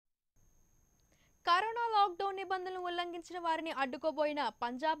Corona lockdown నిబంధనలు ఉల్లంఘించిన వారిని అడ్డుకోబోయిన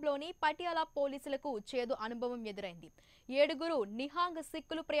పంజాబ్లోని పటియాలా పోలీసులకు చేదు అనుభవం ఎదురైంది. 7గురు నిహాంగ్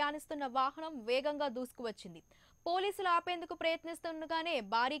సిక్కులు ప్రయాణిస్తున్న వాహనం వేగంగా దూసుకువచ్చింది. పోలీసులు ఆపేందుకు ప్రయత్నిస్తుండగానే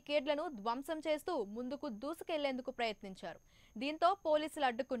బారికేడ్లను ధ్వంసం చేస్తూ ముందుకు దూసుకెళ్లేందుకు ప్రయత్నించారు. దీంతో పోలీసులు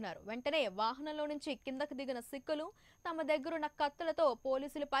అడ్డుకున్నారు. వెంటనే వాహనంలో నుంచి కిందకు దిగిన సిక్కులు తమ దగ్గరున్న కత్తులతో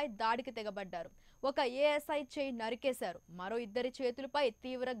పోలీసులపై దాడికి తెగబడ్డారు. ఒక ఏఎస్ఐ చేయి నరికేశారు. మరో 2 చేతులపై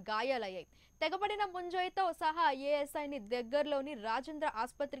తీవ్ర గాయాలయ్యాయి. తెగబడిన ముంజోయితో సహా ఏఎస్ఐని దగ్గరలోని రాజేంద్ర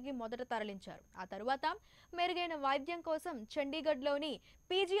ఆసుపత్రికి మొదట తరలించారు. ఆ తరువాత మెరుగైన వైద్యం కోసం చండీగఢ్లోని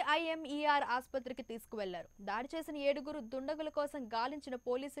పీజీఐఎంఈఆర్ ఆసుపత్రికి తీసుకువెళ్లారు. దాడి చేసిన 7గురు దుండగుల కోసం గాలించిన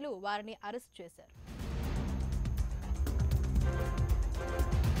పోలీసులు వారిని అరెస్ట్ చేశారు.